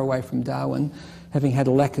about an hour away from Darwin, having had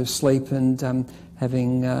a lack of sleep and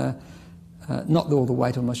having not all the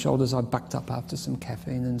weight on my shoulders. I bucked up after some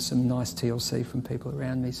caffeine and some nice TLC from people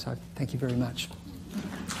around me, so thank you very much.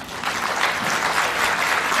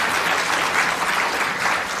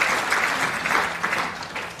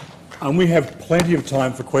 And we have plenty of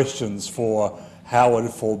time for questions for Howard,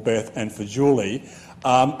 for Beth and for Juli.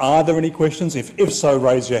 Are there any questions? If so,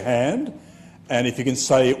 raise your hand. And if you can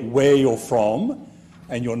say where you're from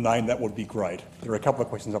and your name, that would be great. There are a couple of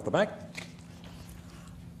questions up the back.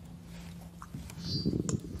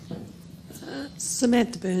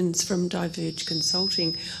 Samantha Burns from Diverge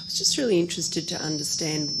Consulting. I was just really interested to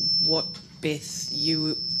understand what, Beth, you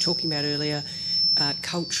were talking about earlier,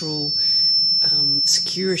 cultural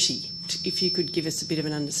security. If you could give us a bit of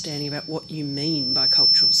an understanding about what you mean by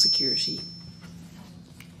cultural security.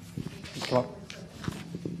 Come up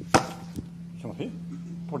here.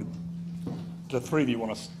 Probably, do the three of you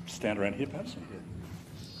want to stand around here, perhaps?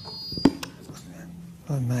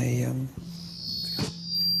 I may.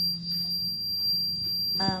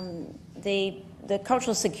 The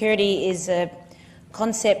cultural security is a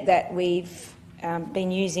concept that we've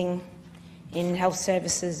been using in health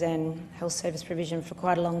services and health service provision for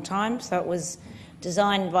quite a long time. So it was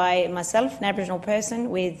designed by myself, an Aboriginal person,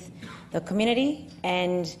 with the community,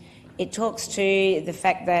 and it talks to the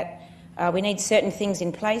fact that we need certain things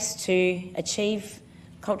in place to achieve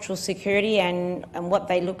cultural security and what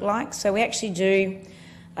they look like. So we actually do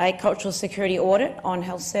a cultural security audit on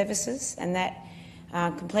health services, and that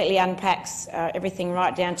completely unpacks everything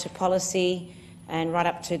right down to policy and right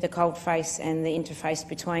up to the coldface and the interface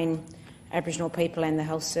between Aboriginal people and the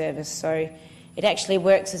health service. So it actually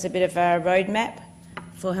works as a bit of a roadmap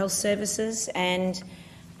for health services, and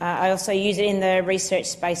I also use it in the research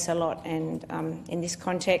space a lot. And in this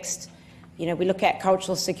context, we look at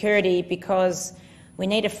cultural security because we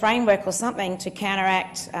need a framework or something to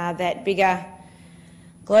counteract that bigger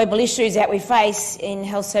global issues that we face in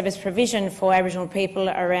health service provision for Aboriginal people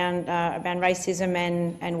around racism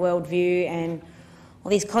and worldview and all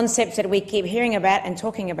these concepts that we keep hearing about and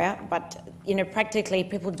talking about, but practically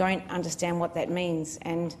people don't understand what that means.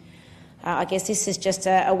 And I guess this is just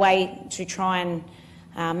a way to try and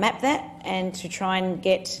map that and to try and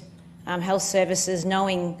get health services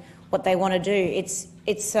knowing what they want to do.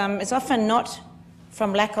 It's often not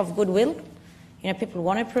from lack of goodwill. People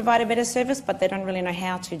want to provide a better service, but they don't really know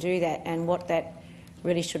how to do that and what that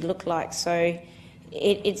really should look like. So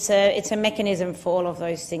it's a mechanism for all of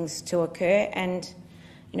those things to occur. And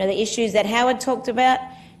the issues that Howard talked about,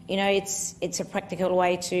 it's a practical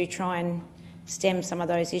way to try and stem some of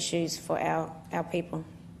those issues for our people.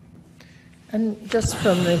 And just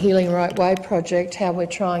from the Healing Right Way project, how we're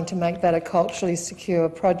trying to make that a culturally secure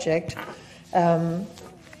project, from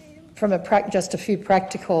just a few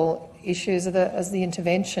practical issues as the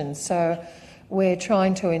intervention. So we're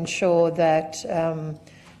trying to ensure that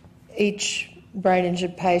each brain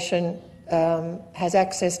injured patient has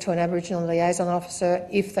access to an Aboriginal liaison officer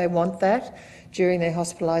if they want that during their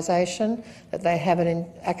hospitalisation, that they have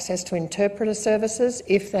access to interpreter services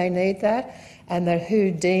if they need that, and that who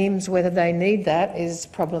deems whether they need that is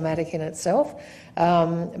problematic in itself.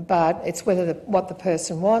 But it's what the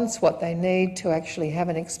person wants, what they need to actually have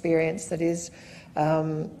an experience that is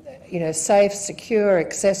safe, secure,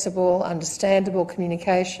 accessible, understandable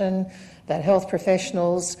communication, that health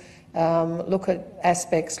professionals look at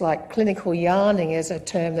aspects like clinical yarning as a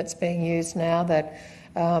term that's being used now, that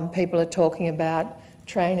people are talking about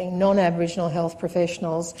training non-Aboriginal health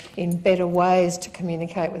professionals in better ways to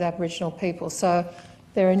communicate with Aboriginal people. So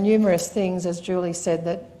there are numerous things, as Julie said,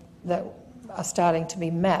 that are starting to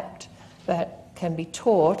be mapped, that can be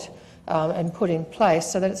taught and put in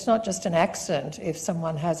place so that it's not just an accident if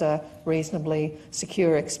someone has a reasonably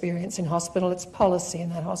secure experience in hospital. It's policy in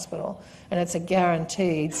that hospital, and it's a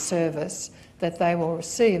guaranteed service that they will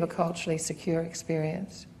receive a culturally secure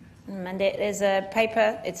experience. And there's a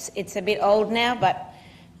paper, it's a bit old now, but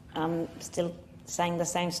still saying the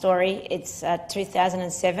same story. It's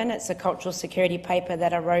 2007. It's a cultural security paper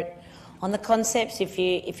that I wrote on the concepts. If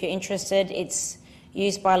you're interested, it's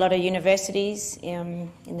used by a lot of universities in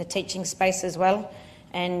the teaching space as well.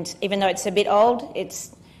 And even though it's a bit old,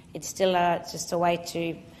 it's still just a way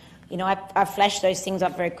to, I flash those things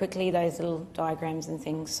up very quickly, those little diagrams and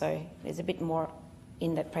things. So there's a bit more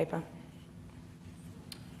in that paper.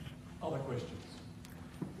 Other questions?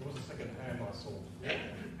 There was a second hand I saw. Yeah.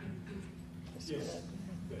 Yes.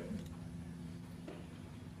 There.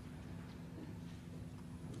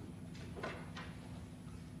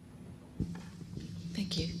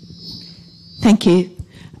 Thank you. Thank you.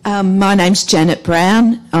 My name's Janet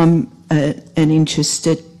Brown. I'm an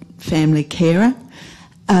interested family carer.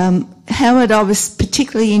 Howard, I was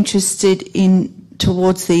particularly interested in,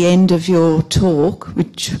 towards the end of your talk,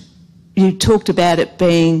 which you talked about it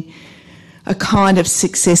being a kind of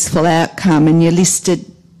successful outcome, and you listed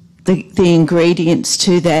the ingredients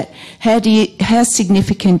to that. How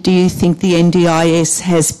significant do you think the NDIS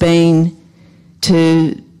has been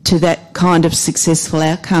to that kind of successful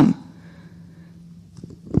outcome?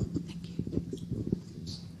 Thank you.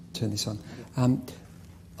 Turn this on.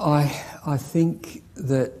 I think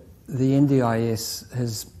that the NDIS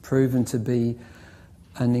has proven to be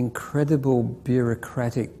an incredible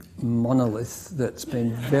bureaucratic monolith that's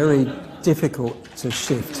been very difficult to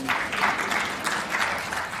shift.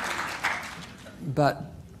 But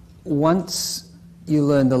once you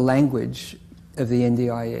learn the language of the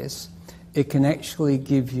NDIS, it can actually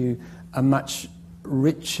give you a much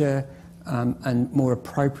richer and more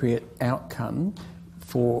appropriate outcome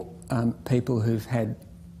for people who've had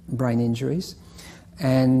brain injuries.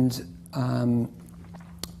 And I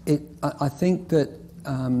think that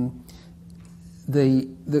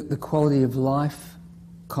the quality of life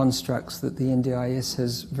constructs that the NDIS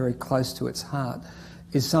has very close to its heart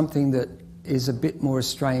is something that is a bit more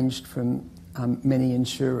estranged from many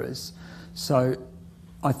insurers. So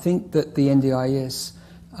I think that the NDIS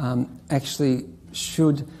actually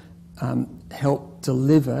should help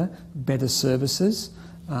deliver better services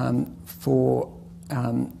for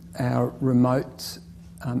our remote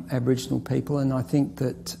Aboriginal people, and I think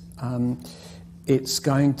that it's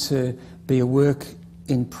going to be a work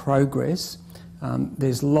in progress.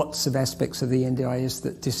 There's lots of aspects of the NDIS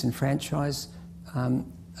that disenfranchise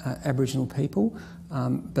Aboriginal people,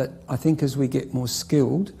 but I think as we get more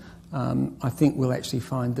skilled, I think we'll actually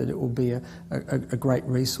find that it will be a great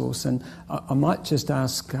resource. And I might just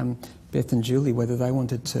ask Beth and Julie whether they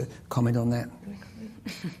wanted to comment on that.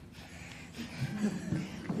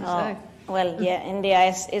 Well, yeah,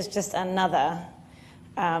 NDIS is just another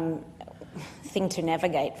thing to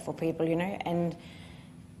navigate for people, and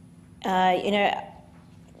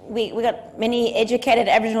we got many educated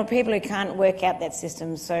Aboriginal people who can't work out that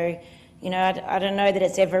system. So, I don't know that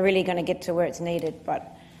it's ever really going to get to where it's needed,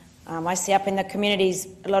 but I see up in the communities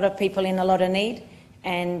a lot of people in a lot of need,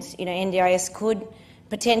 and NDIS could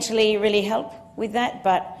potentially really help with that,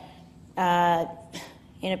 but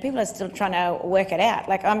people are still trying to work it out.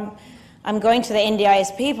 Like I'm going to the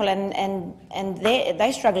NDIS people and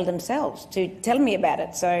they struggle themselves to tell me about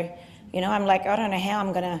it. So, I'm like, I don't know how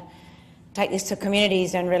I'm going to take this to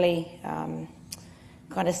communities and really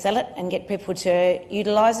kind of sell it and get people to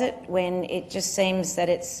utilise it when it just seems that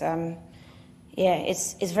it's very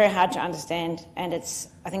hard to understand, and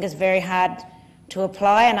I think it's very hard to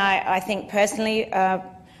apply. And I think personally,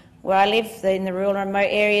 where I live, in the rural and remote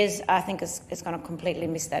areas, I think it's going to completely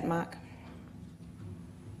miss that mark.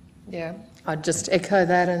 Yeah, I'd just echo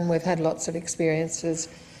that, and we've had lots of experiences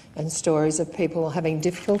and stories of people having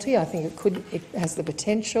difficulty. I think it has the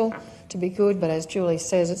potential to be good, but as Julie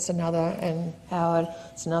says, it's another, and Howard,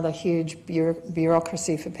 it's another huge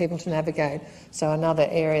bureaucracy for people to navigate. So another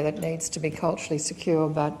area that needs to be culturally secure,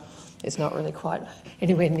 but is not really quite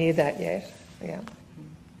anywhere near that yet. Yeah.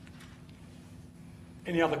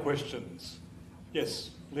 Any other questions?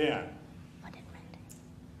 Yes, Leanne.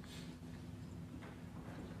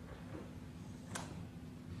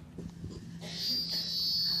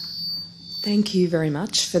 Thank you very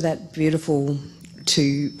much for that beautiful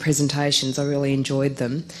 2 presentations. I really enjoyed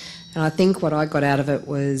them. And I think what I got out of it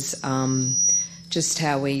was just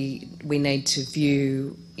how we need to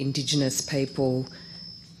view Indigenous people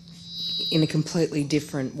in a completely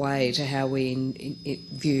different way to how we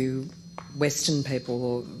view Western people,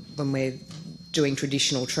 or when we're doing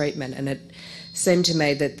traditional treatment. And it seemed to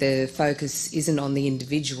me that the focus isn't on the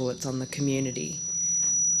individual, it's on the community,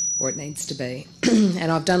 or it needs to be.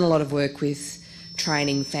 And I've done a lot of work with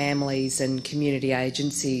training families and community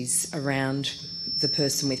agencies around the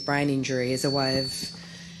person with brain injury as a way of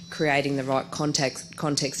creating the right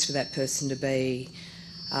context for that person to be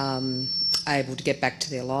able to get back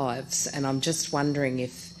to their lives. And I'm just wondering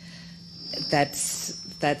if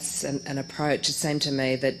that's an approach. It seemed to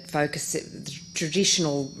me that the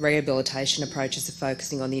traditional rehabilitation approaches of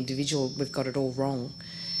focusing on the individual, we've got it all wrong.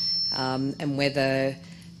 And whether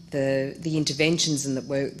the interventions and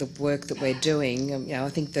the work that we're doing, I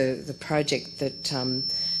think the project that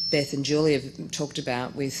Beth and Julie have talked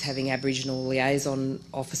about with having Aboriginal liaison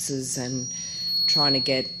officers and trying to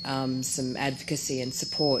get some advocacy and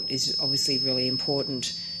support is obviously really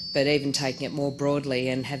important. But even taking it more broadly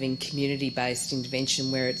and having community-based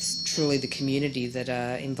intervention where it's truly the community that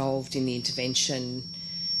are involved in the intervention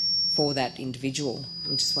for that individual.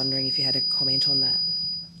 I'm just wondering if you had a comment on that.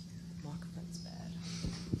 Microphone's bad.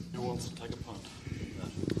 Who wants to take a punt?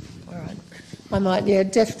 All right. I might,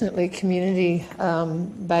 definitely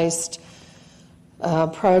community-based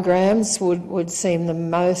programs would seem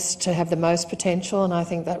to have the most potential, and I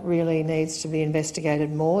think that really needs to be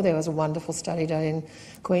investigated more. There was a wonderful study done in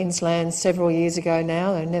Queensland several years ago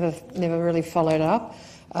now, and never really followed up.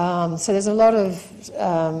 So there's a lot of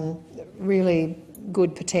really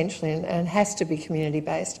good potential and has to be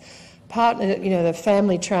community-based. The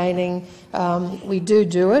family training, we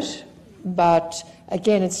do it, but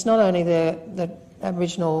again, it's not only the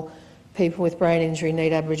Aboriginal people with brain injury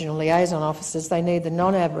need Aboriginal liaison officers, they need the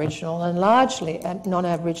non-Aboriginal and largely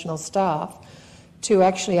non-Aboriginal staff to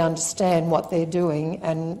actually understand what they're doing,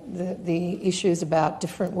 and the issues about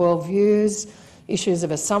different worldviews, issues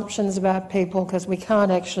of assumptions about people, because we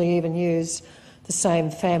can't actually even use the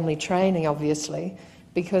same family training, obviously,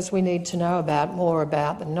 because we need to know more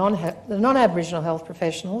about the non-Aboriginal health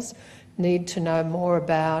professionals need to know more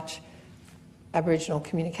about Aboriginal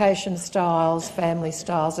communication styles, family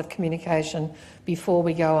styles of communication before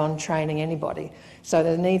we go on training anybody. So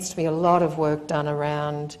there needs to be a lot of work done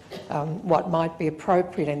around what might be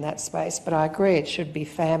appropriate in that space. But I agree it should be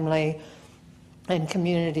family and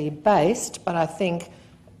community based, but I think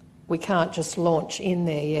we can't just launch in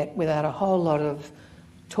there yet without a whole lot of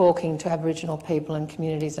talking to Aboriginal people and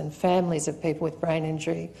communities and families of people with brain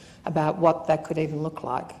injury about what that could even look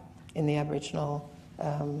like in the Aboriginal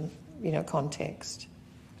context.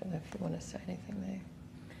 I don't know if you want to say anything there.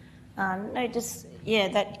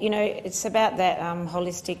 It's about that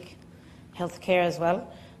holistic healthcare as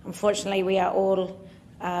well. Unfortunately, we are all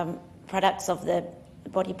products of the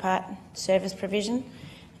body part service provision.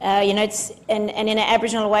 It's and in an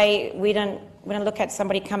Aboriginal way, we don't look at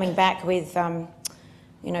somebody coming back with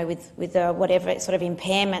whatever sort of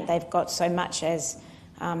impairment they've got so much as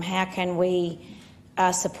how can we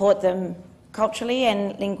support them culturally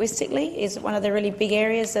and linguistically is one of the really big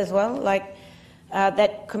areas as well. Like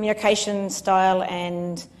that communication style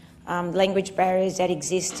and language barriers that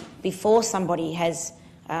exist before somebody has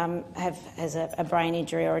a brain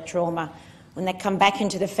injury or a trauma. When they come back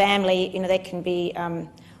into the family, they can be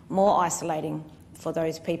more isolating for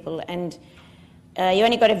those people. And you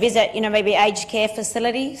only got to visit, maybe aged care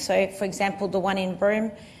facility. So, for example, the one in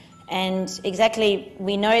Broome. And exactly,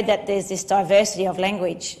 we know that there's this diversity of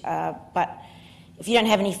language, but if you don't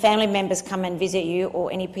have any family members come and visit you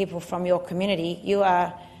or any people from your community, you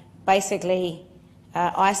are basically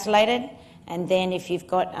isolated. And then if you've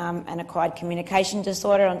got an acquired communication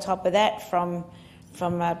disorder on top of that from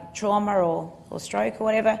trauma or stroke or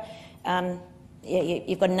whatever,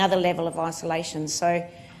 you've got another level of isolation. So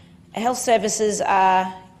health services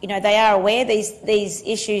are, they are aware these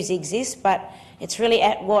issues exist, but it's really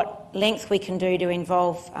at what length we can do to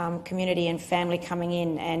involve community and family coming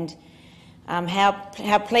in, and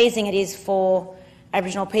how pleasing it is for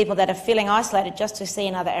Aboriginal people that are feeling isolated just to see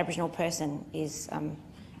another Aboriginal person is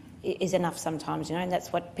enough sometimes, you know, and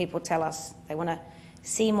that's what people tell us. They want to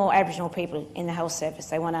see more Aboriginal people in the health service.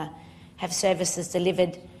 They want to have services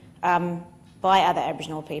delivered by other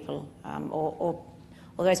Aboriginal people or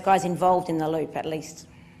those guys involved in the loop at least.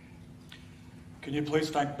 Can you please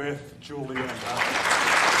thank Beth, Juli and